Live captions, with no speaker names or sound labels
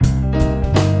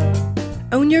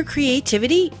Own Your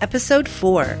Creativity, Episode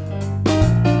 4.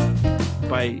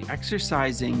 By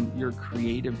exercising your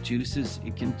creative juices,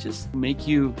 it can just make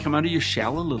you come out of your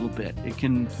shell a little bit. It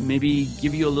can maybe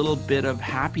give you a little bit of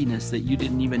happiness that you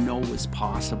didn't even know was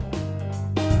possible.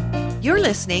 You're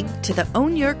listening to the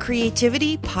Own Your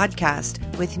Creativity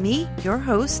podcast with me, your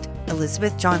host,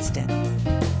 Elizabeth Johnston.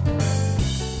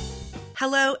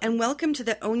 Hello, and welcome to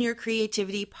the Own Your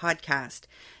Creativity podcast.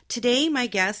 Today, my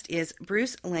guest is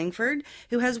Bruce Langford,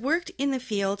 who has worked in the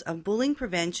field of bullying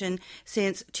prevention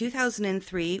since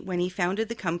 2003 when he founded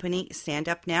the company Stand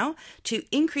Up Now to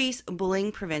increase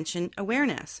bullying prevention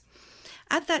awareness.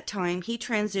 At that time, he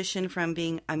transitioned from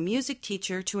being a music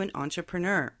teacher to an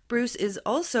entrepreneur. Bruce is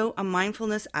also a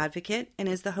mindfulness advocate and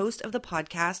is the host of the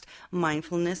podcast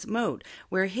Mindfulness Mode,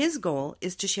 where his goal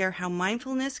is to share how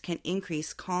mindfulness can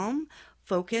increase calm,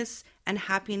 focus, and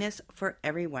happiness for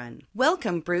everyone.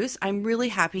 Welcome, Bruce. I'm really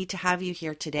happy to have you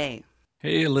here today.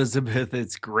 Hey, Elizabeth,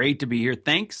 it's great to be here.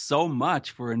 Thanks so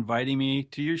much for inviting me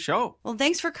to your show. Well,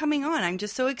 thanks for coming on. I'm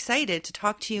just so excited to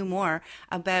talk to you more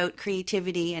about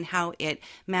creativity and how it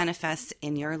manifests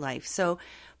in your life. So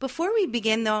before we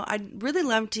begin, though, I'd really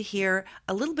love to hear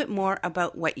a little bit more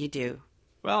about what you do.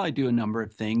 Well, I do a number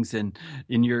of things, and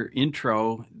in your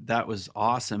intro, that was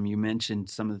awesome. You mentioned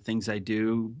some of the things I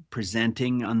do,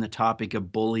 presenting on the topic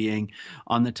of bullying,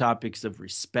 on the topics of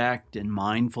respect and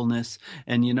mindfulness.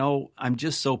 And, I'm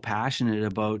just so passionate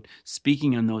about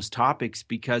speaking on those topics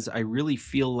because I really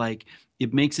feel like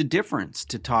it makes a difference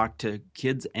to talk to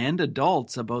kids and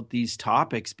adults about these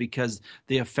topics because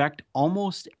they affect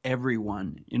almost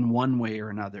everyone in one way or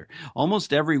another.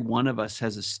 Almost every one of us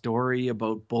has a story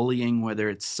about bullying, whether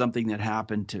it's something that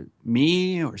happened to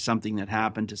me or something that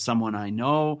happened to someone I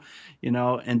know,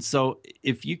 and so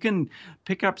if you can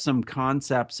pick up some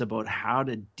concepts about how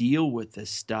to deal with this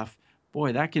stuff,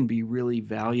 boy, that can be really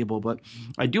valuable. But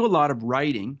I do a lot of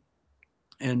writing,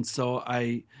 and so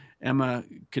I am a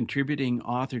contributing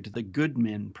author to the Good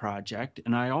Men Project,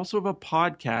 and I also have a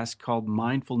podcast called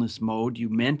Mindfulness Mode. You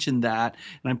mentioned that,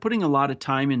 and I'm putting a lot of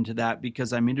time into that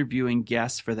because I'm interviewing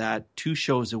guests for that 2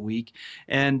 shows a week,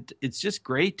 and it's just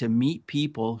great to meet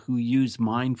people who use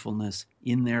mindfulness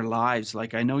in their lives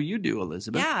like I know you do,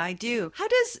 Elizabeth. Yeah, I do. How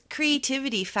does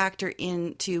creativity factor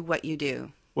into what you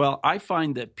do? Well, I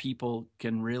find that people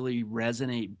can really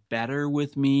resonate better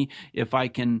with me if I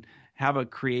can have a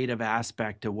creative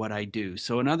aspect to what I do.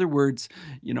 So in other words,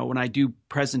 when I do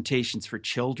presentations for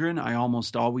children, I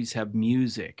almost always have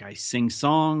music. I sing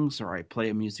songs, or I play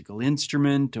a musical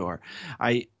instrument, or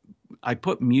I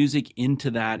put music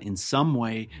into that in some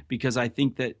way because I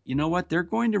think that, they're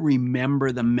going to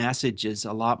remember the messages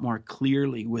a lot more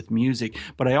clearly with music.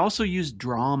 But I also use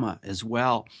drama as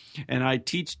well. And I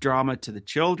teach drama to the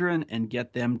children and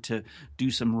get them to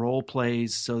do some role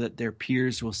plays so that their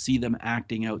peers will see them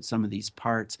acting out some of these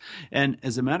parts. And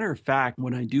as a matter of fact,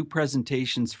 when I do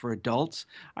presentations for adults,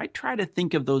 I try to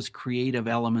think of those creative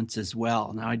elements as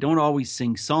well. Now, I don't always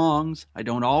sing songs. I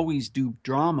don't always do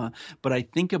drama, but I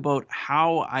think about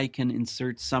how I can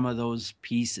insert some of those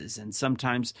pieces. And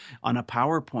sometimes on a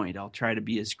PowerPoint, I'll try to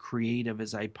be as creative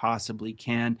as I possibly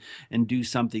can and do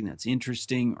something that's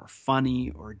interesting or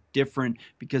funny or different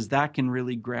because that can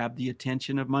really grab the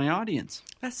attention of my audience.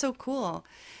 That's so cool.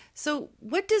 So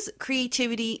what does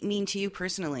creativity mean to you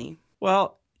personally?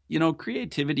 Well,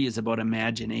 creativity is about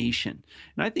imagination.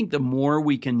 And I think the more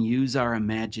we can use our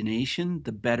imagination,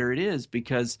 the better it is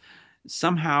because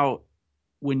somehow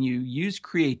when you use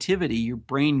creativity, your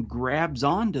brain grabs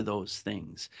onto those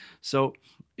things. So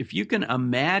if you can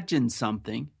imagine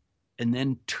something and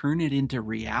then turn it into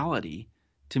reality,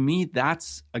 to me,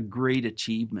 that's a great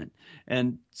achievement.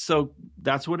 And so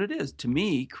that's what it is. To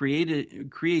me,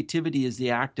 creativity is the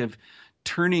act of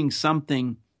turning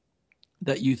something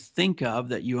that you think of,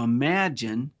 that you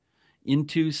imagine,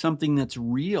 into something that's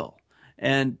real.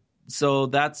 And so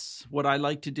that's what I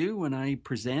like to do when I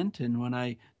present and when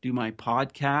I do my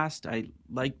podcast. I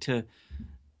like to,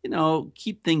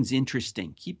 keep things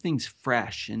interesting, keep things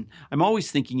fresh. And I'm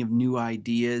always thinking of new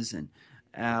ideas. And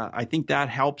I think that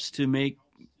helps to make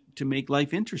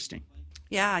life interesting.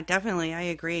 Yeah, definitely. I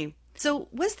agree. So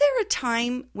was there a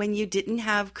time when you didn't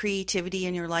have creativity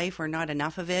in your life or not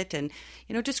enough of it? And,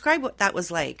 describe what that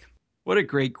was like. What a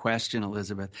great question,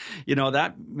 Elizabeth.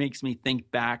 That makes me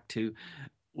think back to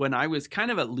when I was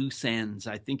kind of at loose ends.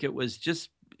 I think it was just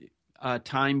a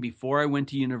time before I went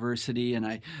to university,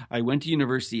 and I went to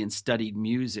university and studied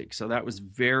music. So that was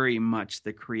very much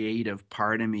the creative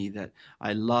part of me that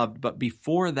I loved. But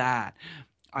before that,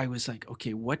 I was like,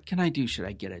 okay, what can I do? Should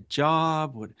I get a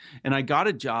job? And I got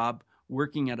a job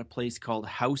working at a place called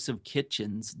House of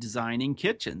Kitchens, designing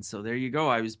kitchens. So there you go.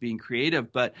 I was being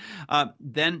creative. But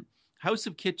then House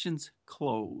of Kitchens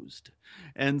closed.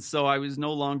 And so I was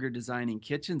no longer designing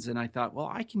kitchens. And I thought, well,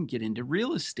 I can get into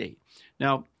real estate.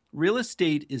 Now, real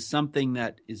estate is something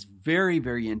that is very,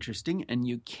 very interesting, and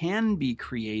you can be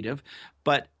creative.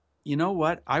 But you know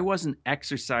what? I wasn't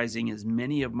exercising as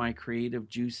many of my creative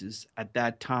juices at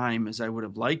that time as I would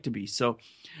have liked to be. So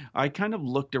I kind of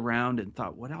looked around and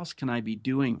thought, what else can I be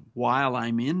doing while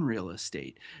I'm in real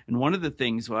estate? And one of the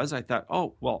things was I thought,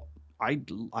 oh, well, I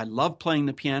love playing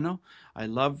the piano. I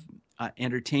love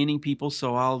entertaining people.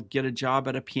 So I'll get a job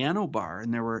at a piano bar.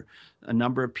 And there were a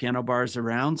number of piano bars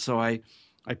around. So I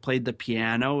played the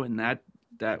piano, and that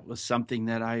was something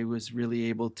that I was really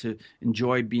able to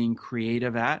enjoy being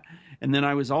creative at. And then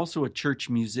I was also a church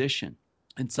musician.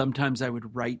 And sometimes I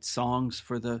would write songs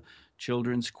for the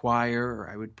children's choir, or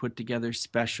I would put together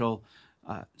special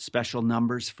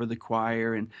numbers for the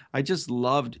choir. And I just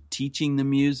loved teaching the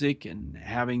music and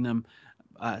having them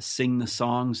sing the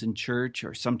songs in church,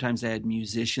 or sometimes I had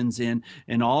musicians in.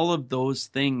 And all of those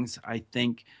things, I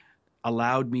think,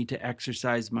 allowed me to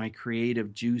exercise my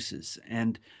creative juices.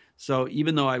 And so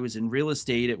even though I was in real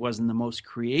estate, it wasn't the most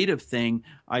creative thing.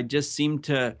 I just seemed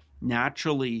to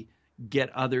naturally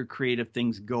get other creative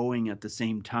things going at the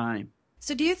same time.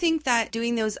 So do you think that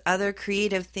doing those other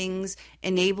creative things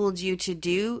enabled you to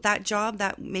do that job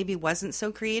that maybe wasn't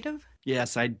so creative?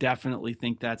 Yes, I definitely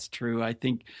think that's true. I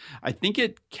think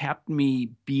it kept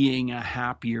me being a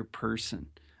happier person.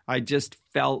 I just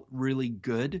felt really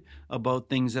good about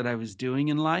things that I was doing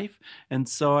in life. And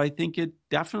so I think it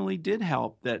definitely did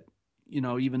help that,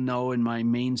 even though in my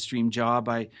mainstream job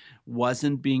I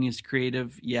wasn't being as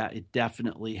creative, yeah, it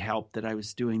definitely helped that I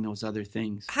was doing those other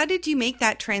things. How did you make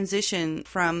that transition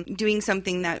from doing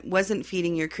something that wasn't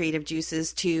feeding your creative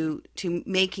juices to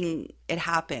making it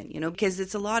happen? Because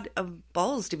it's a lot of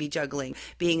balls to be juggling,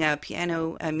 being a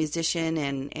piano musician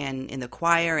and in the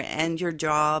choir and your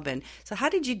job. And so how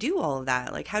did you do all of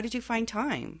that? Like, how did you find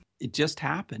time? It just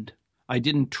happened. I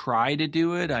didn't try to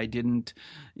do it. I didn't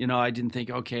think,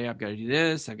 okay, I've got to do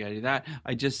this, I've got to do that.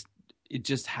 It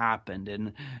just happened.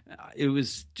 And it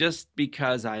was just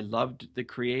because I loved the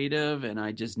creative, and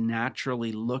I just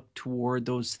naturally looked toward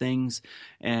those things.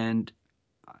 And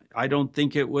I don't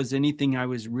think it was anything I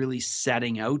was really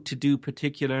setting out to do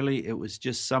particularly. It was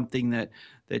just something that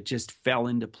just fell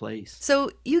into place.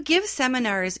 So you give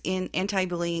seminars in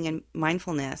anti-bullying and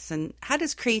mindfulness. And how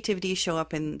does creativity show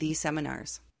up in these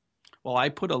seminars? Well, I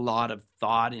put a lot of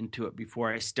thought into it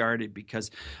before I started, because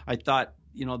I thought,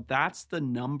 that's the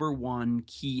number one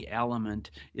key element,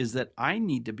 is that I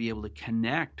need to be able to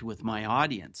connect with my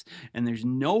audience. And there's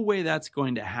no way that's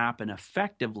going to happen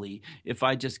effectively if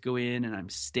I just go in and I'm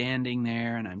standing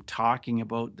there and I'm talking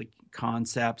about the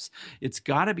concepts. It's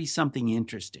got to be something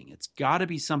interesting. It's got to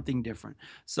be something different.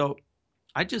 So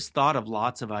I just thought of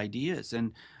lots of ideas,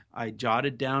 and I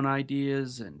jotted down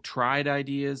ideas and tried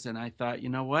ideas. And I thought, you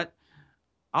know what?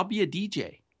 I'll be a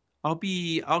DJ. I'll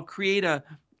create a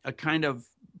kind of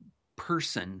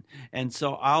person. And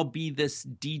so I'll be this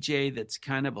DJ that's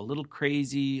kind of a little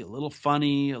crazy, a little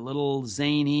funny, a little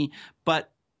zany,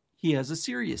 but he has a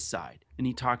serious side, and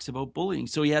he talks about bullying.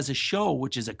 So he has a show,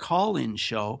 which is a call-in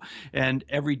show, and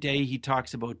every day he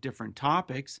talks about different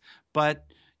topics. But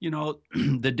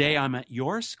the day I'm at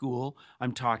your school,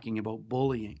 I'm talking about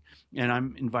bullying, and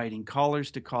I'm inviting callers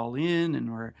to call in,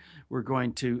 and we're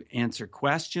going to answer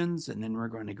questions, and then we're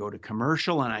going to go to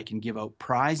commercial, and I can give out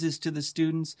prizes to the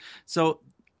students. So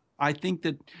I think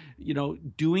that,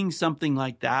 doing something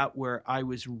like that, where I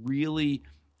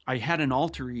had an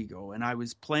alter ego and I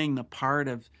was playing the part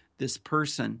of this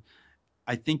person,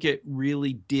 I think it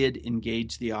really did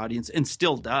engage the audience, and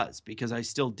still does, because I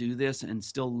still do this and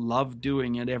still love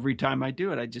doing it every time I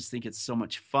do it. I just think it's so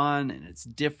much fun, and it's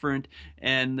different,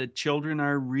 and the children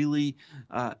are really,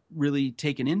 really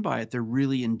taken in by it. They're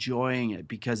really enjoying it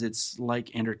because it's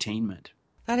like entertainment.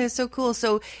 That is so cool.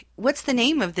 So what's the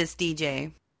name of this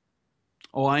DJ?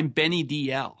 Oh, I'm Benny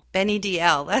DL. Benny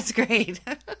DL. That's great.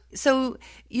 So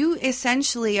you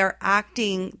essentially are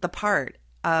acting the part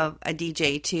of a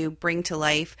DJ to bring to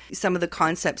life some of the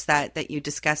concepts that you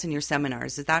discuss in your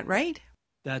seminars. Is that right?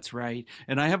 That's right.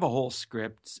 And I have a whole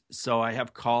script. So I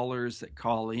have callers that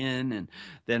call in, and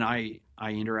then I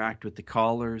interact with the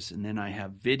callers, and then I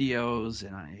have videos,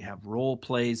 and I have role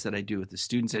plays that I do with the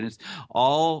students, and it's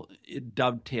all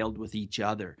dovetailed with each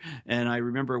other. And I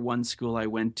remember one school I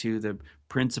went to, the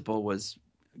principal was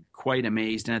quite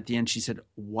amazed. And at the end, she said,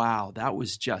 "Wow, that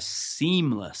was just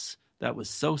seamless. That was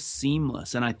so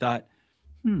seamless." And I thought,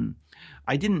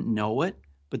 I didn't know it,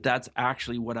 but that's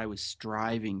actually what I was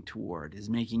striving toward, is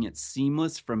making it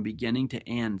seamless from beginning to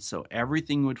end. So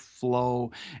everything would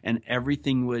flow and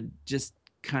everything would just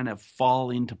kind of fall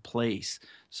into place.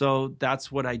 So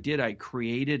that's what I did. I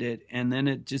created it, and then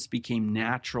it just became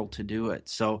natural to do it.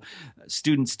 So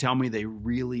students tell me they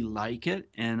really like it,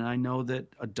 and I know that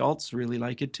adults really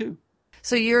like it too.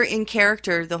 So you're in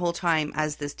character the whole time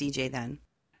as this DJ then?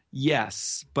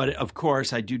 Yes, but of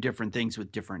course I do different things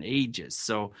with different ages.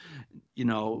 So,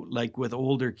 like with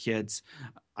older kids,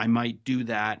 I might do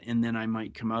that, and then I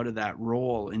might come out of that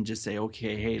role and just say,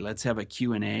 okay, hey, let's have a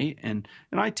Q&A. And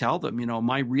I tell them,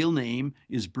 my real name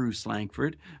is Bruce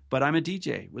Langford, but I'm a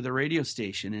DJ with a radio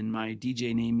station, and my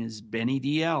DJ name is Benny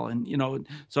DL. And,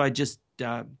 so I just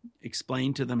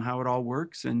explain to them how it all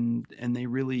works, and they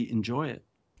really enjoy it.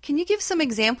 Can you give some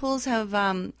examples of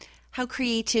how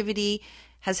creativity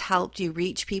has helped you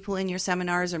reach people in your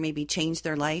seminars, or maybe change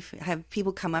their life? Have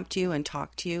people come up to you and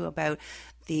talk to you about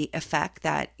the effect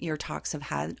that your talks have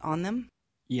had on them?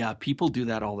 Yeah, people do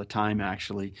that all the time,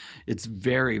 actually. It's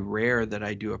very rare that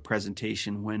I do a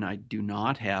presentation when I do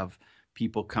not have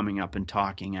people coming up and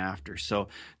talking after. So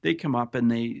they come up and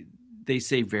they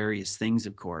say various things,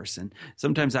 of course. And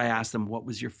sometimes I ask them, what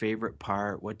was your favorite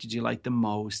part? What did you like the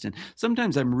most? And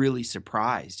sometimes I'm really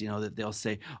surprised, that they'll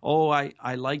say, oh,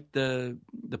 I liked the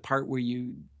part where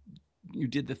you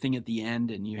did the thing at the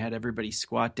end and you had everybody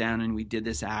squat down and we did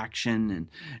this action,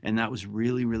 and that was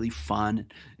really, really fun.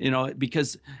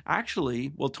 Because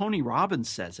actually, well, Tony Robbins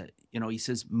says it. He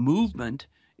says movement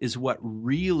is what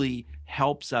really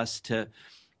helps us to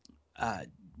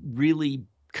really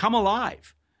come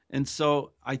alive. And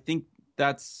so I think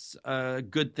that's a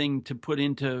good thing to put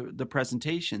into the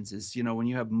presentations is, when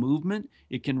you have movement,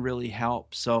 it can really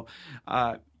help. So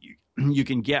you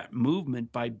can get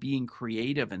movement by being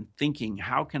creative and thinking,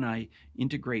 how can I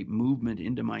integrate movement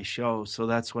into my show? So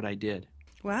that's what I did.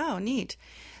 Wow, neat.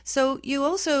 So you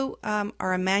also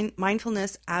are a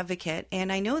mindfulness advocate,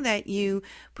 and I know that you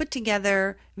put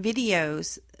together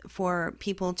videos for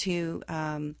people to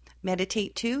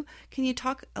meditate to. Can you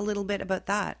talk a little bit about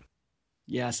that?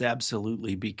 Yes,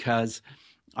 absolutely. Because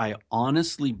I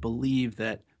honestly believe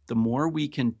that the more we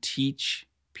can teach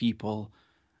people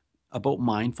about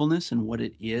mindfulness and what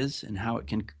it is and how it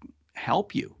can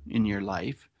help you in your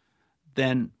life,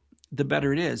 then the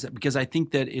better it is. Because I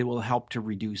think that it will help to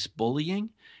reduce bullying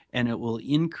and it will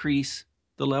increase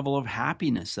the level of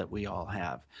happiness that we all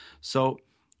have. So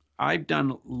I've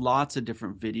done lots of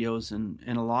different videos and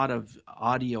a lot of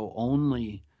audio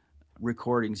only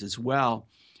recordings as well.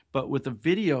 But with a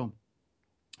video,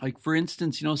 like for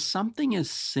instance, something as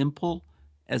simple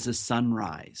as a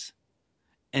sunrise,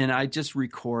 and I just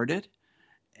record it.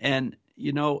 And,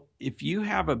 if you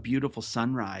have a beautiful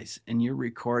sunrise and you're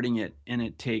recording it and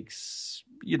it takes,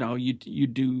 you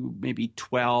do maybe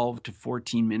 12 to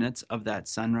 14 minutes of that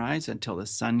sunrise until the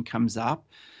sun comes up.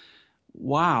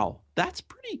 Wow, that's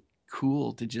pretty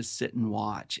cool to just sit and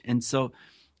watch. And so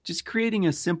just creating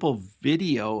a simple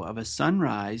video of a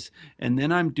sunrise, and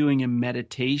then I'm doing a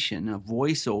meditation, a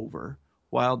voiceover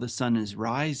while the sun is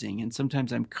rising. And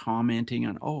sometimes I'm commenting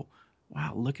on, oh,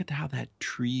 wow, look at how that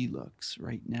tree looks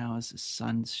right now as the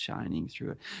sun's shining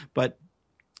through it. But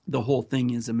the whole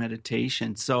thing is a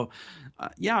meditation. So,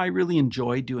 I really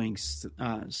enjoy doing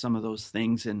some of those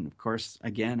things. And of course,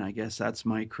 again, I guess that's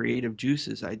my creative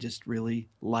juices. I just really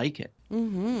like it.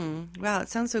 Mm-hmm. Wow, it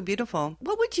sounds so beautiful.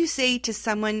 What would you say to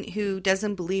someone who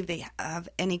doesn't believe they have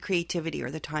any creativity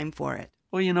or the time for it?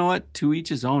 Well, you know what? To each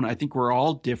his own. I think we're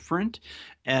all different,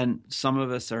 and some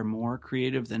of us are more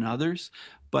creative than others.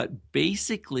 But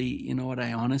basically, what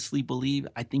I honestly believe,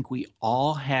 I think we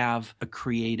all have a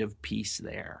creative piece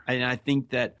there. And I think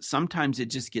that sometimes it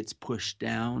just gets pushed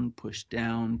down,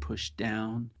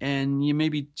 and you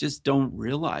maybe just don't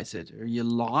realize it or you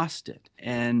lost it.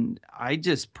 And I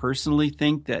just personally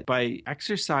think that by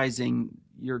exercising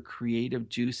your creative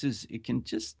juices, it can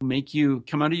just make you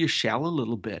come out of your shell a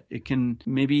little bit. It can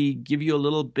maybe give you a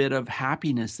little bit of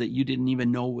happiness that you didn't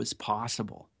even know was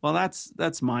possible. Well,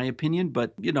 that's my opinion,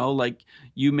 but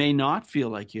you may not feel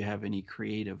like you have any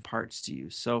creative parts to you.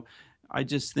 So I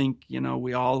just think,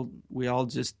 we all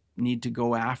just need to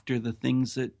go after the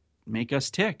things that make us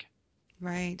tick.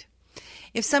 Right.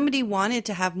 If somebody wanted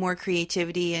to have more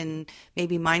creativity and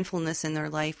maybe mindfulness in their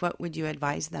life, what would you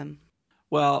advise them?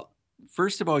 Well,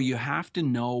 first of all, you have to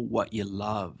know what you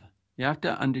love. You have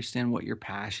to understand what your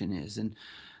passion is. And,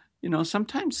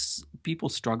 sometimes people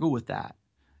struggle with that.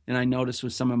 And I notice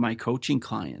with some of my coaching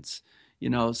clients,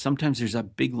 sometimes there's a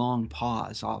big, long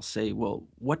pause. I'll say, well,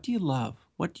 what do you love?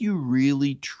 What do you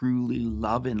really, truly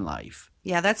love in life?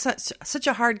 Yeah, that's such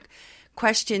a hard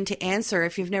question to answer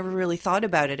if you've never really thought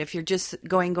about it. If you're just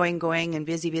going and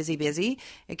busy,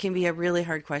 it can be a really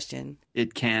hard question.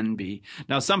 It can be.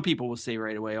 Now, some people will say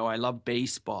right away, oh, I love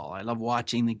baseball. I love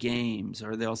watching the games.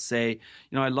 Or they'll say,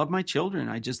 I love my children.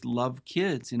 I just love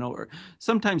kids, or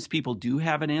sometimes people do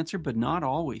have an answer, but not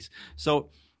always. So,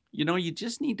 you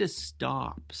just need to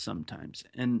stop sometimes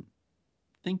and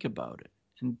think about it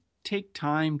and take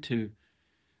time to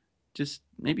just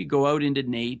maybe go out into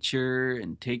nature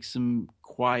and take some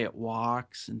quiet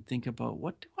walks and think about,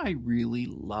 what do I really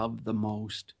love the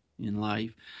most in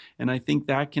life? And I think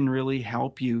that can really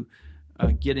help you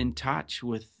get in touch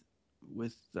with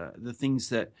the things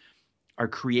that are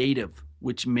creative,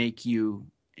 which make you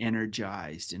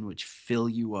energized and which fill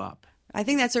you up. I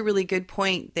think that's a really good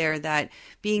point there, that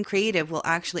being creative will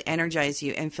actually energize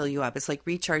you and fill you up. It's like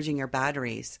recharging your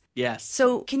batteries. Yes.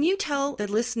 So can you tell the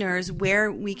listeners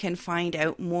where we can find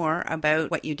out more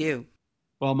about what you do?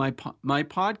 Well, my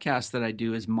podcast that I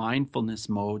do is Mindfulness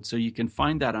Mode. So you can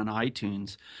find that on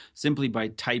iTunes simply by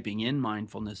typing in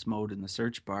Mindfulness Mode in the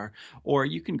search bar. Or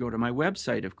you can go to my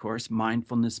website, of course,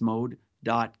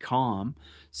 mindfulnessmode.com.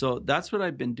 So that's what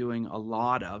I've been doing a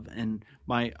lot of. And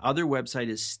my other website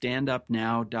is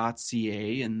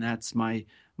standupnow.ca, and that's my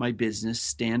business,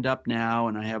 Stand Up Now.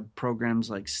 And I have programs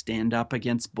like Stand Up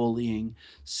Against Bullying,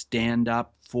 Stand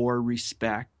Up for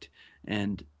Respect,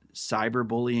 and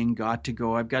Cyberbullying Got to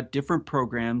Go. I've got different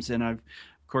programs, and I've,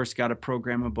 of course, got a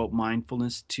program about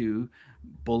mindfulness too,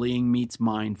 Bullying Meets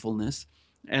Mindfulness.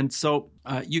 And so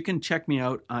you can check me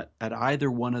out at either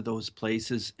one of those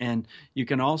places. And you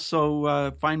can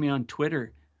also find me on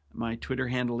Twitter. My Twitter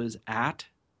handle is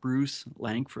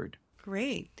 @BruceLangford.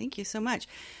 Great. Thank you so much.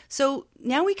 So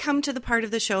now we come to the part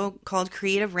of the show called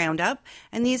Creative Roundup.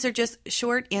 And these are just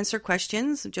short answer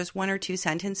questions, just 1 or 2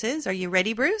 sentences. Are you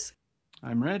ready, Bruce?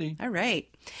 I'm ready. All right.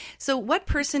 So what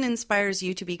person inspires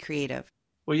you to be creative?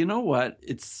 Well, you know what?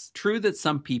 It's true that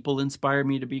some people inspire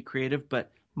me to be creative,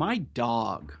 but my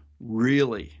dog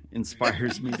really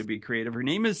inspires me to be creative. Her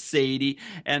name is Sadie,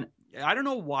 and I don't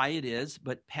know why it is,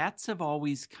 but pets have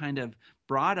always kind of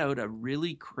brought out a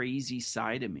really crazy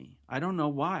side of me. I don't know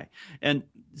why. And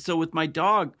so with my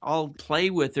dog, I'll play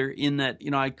with her in that,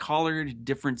 I call her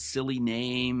different silly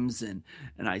names and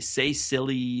I say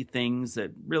silly things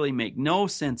that really make no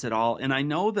sense at all. And I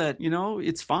know that,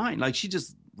 it's fine. Like, she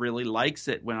just really likes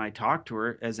it when I talk to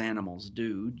her, as animals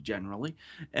do generally.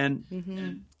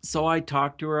 And so I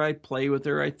talk to her, I play with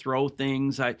her, I throw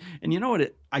things. And you know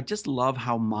what? I just love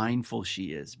how mindful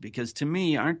she is, because to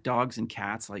me, aren't dogs and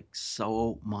cats like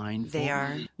so mindful? They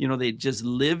are. They just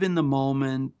live in the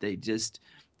moment. They just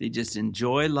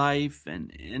enjoy life.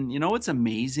 And what's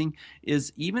amazing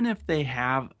is, even if they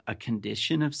have a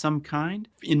condition of some kind,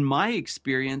 in my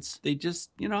experience, they just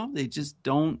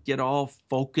don't get all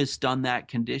focused on that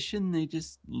condition. They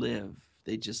just live.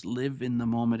 They just live in the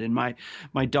moment. And my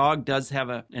dog does have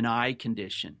an eye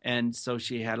condition. And so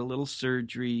she had a little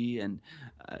surgery, and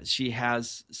she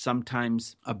has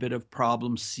sometimes a bit of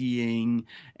problem seeing.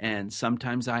 And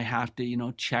sometimes I have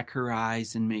to, check her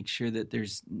eyes and make sure that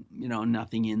there's,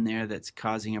 nothing in there that's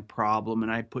causing a problem.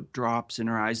 And I put drops in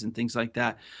her eyes and things like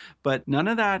that. But none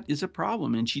of that is a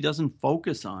problem. And she doesn't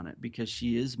focus on it because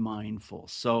she is mindful.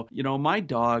 So, my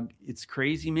dog, it's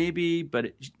crazy maybe,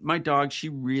 but my dog, she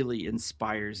really inspires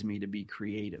me to be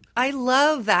creative. I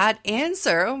love that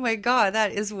answer. Oh my God,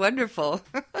 that is wonderful.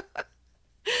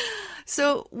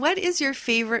 So what is your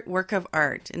favorite work of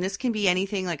art? And this can be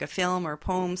anything like a film or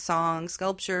poem, song,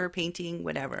 sculpture, painting,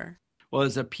 whatever. Well,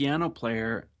 as a piano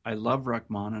player, I love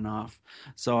Rachmaninoff.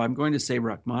 So I'm going to say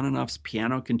Rachmaninoff's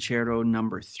Piano Concerto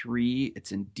No. 3.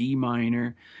 It's in D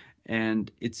minor,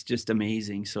 and it's just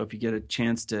amazing. So if you get a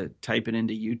chance to type it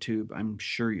into YouTube, I'm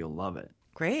sure you'll love it.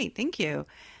 Great, thank you.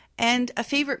 And a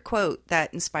favorite quote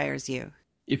that inspires you?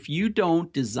 If you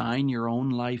don't design your own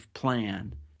life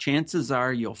plan, chances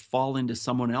are you'll fall into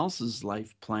someone else's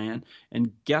life plan,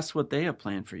 and guess what they have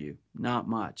planned for you? Not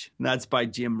much. And that's by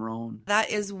Jim Rohn.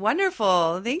 That is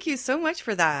wonderful. Thank you so much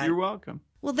for that. You're welcome.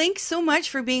 Well, thanks so much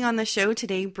for being on the show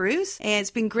today, Bruce. And it's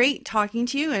been great talking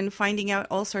to you and finding out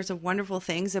all sorts of wonderful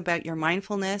things about your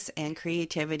mindfulness and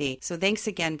creativity. So thanks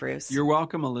again, Bruce. You're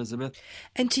welcome, Elizabeth.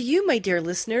 And to you, my dear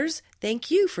listeners, thank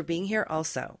you for being here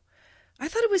also. I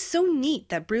thought it was so neat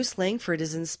that Bruce Langford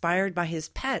is inspired by his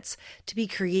pets to be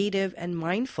creative and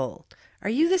mindful. Are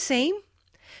you the same?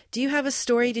 Do you have a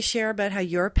story to share about how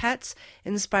your pets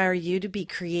inspire you to be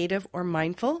creative or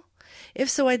mindful?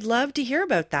 If so, I'd love to hear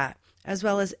about that, as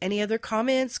well as any other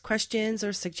comments, questions,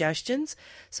 or suggestions.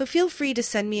 So feel free to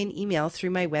send me an email through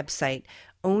my website,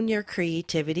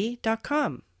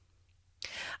 ownyourcreativity.com.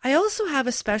 I also have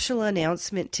a special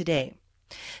announcement today.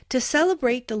 To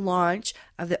celebrate the launch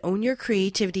of the Own Your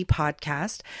Creativity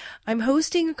podcast, I'm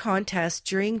hosting a contest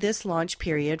during this launch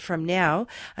period from now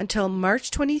until March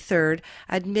 23rd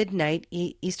at midnight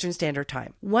Eastern Standard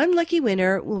Time. One lucky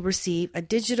winner will receive a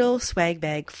digital swag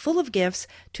bag full of gifts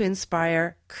to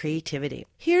inspire creativity.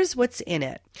 Here's what's in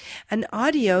it. An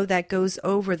audio that goes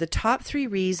over the top 3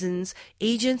 reasons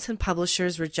agents and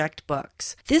publishers reject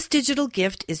books. This digital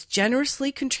gift is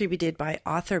generously contributed by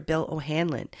author Bill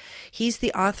O'Hanlon. He's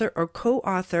the author or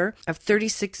co-author of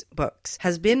 36 books,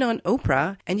 has been on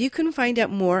Oprah, and you can find out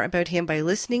more about him by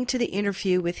listening to the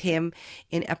interview with him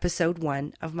in episode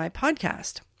 1 of my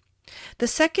podcast. The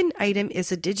second item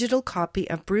is a digital copy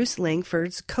of Bruce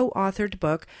Langford's co-authored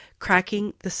book,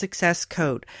 Cracking the Success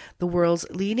Code. The world's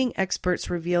leading experts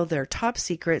reveal their top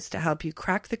secrets to help you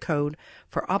crack the code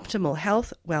for optimal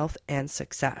health, wealth, and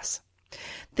success.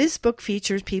 This book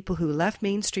features people who left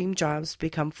mainstream jobs to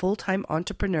become full-time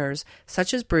entrepreneurs,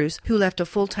 such as Bruce, who left a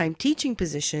full-time teaching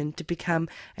position to become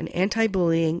an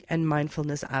anti-bullying and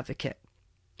mindfulness advocate.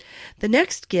 The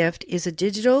next gift is a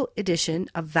digital edition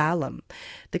of Vallum,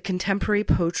 the contemporary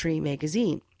poetry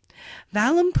magazine.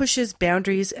 Vallum pushes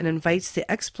boundaries and invites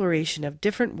the exploration of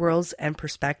different worlds and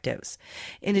perspectives.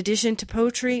 In addition to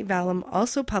poetry, Vallum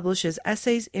also publishes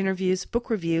essays, interviews, book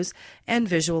reviews, and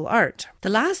visual art. The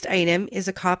last item is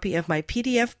a copy of my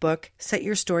PDF book, Set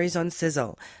Your Stories on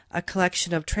Sizzle, a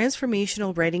collection of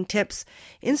transformational writing tips,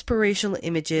 inspirational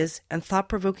images, and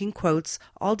thought-provoking quotes,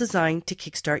 all designed to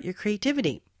kickstart your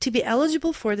creativity. To be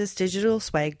eligible for this digital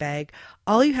swag bag,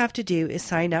 all you have to do is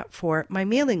sign up for my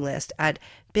mailing list at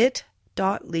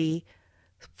bit.ly/OYC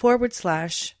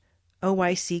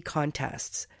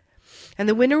contests. And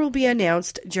the winner will be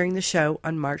announced during the show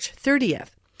on March 30th.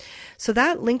 So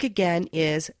that link again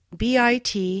is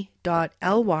bit.ly/OYC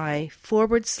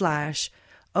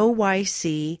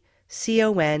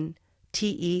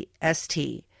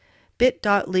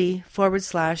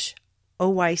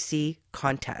bit.ly/OYC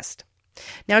contest.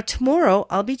 Now tomorrow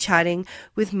I'll be chatting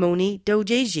with Moni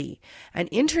Dojeji, an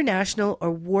international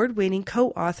award-winning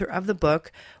co-author of the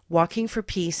book Walking for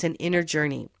Peace and Inner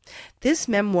Journey. This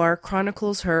memoir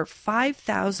chronicles her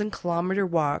 5,000-kilometer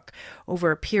walk over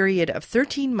a period of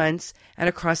 13 months and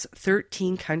across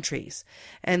 13 countries,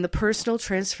 and the personal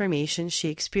transformation she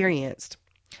experienced.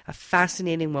 A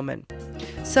fascinating woman.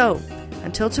 So,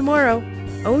 until tomorrow,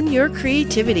 own your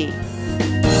creativity.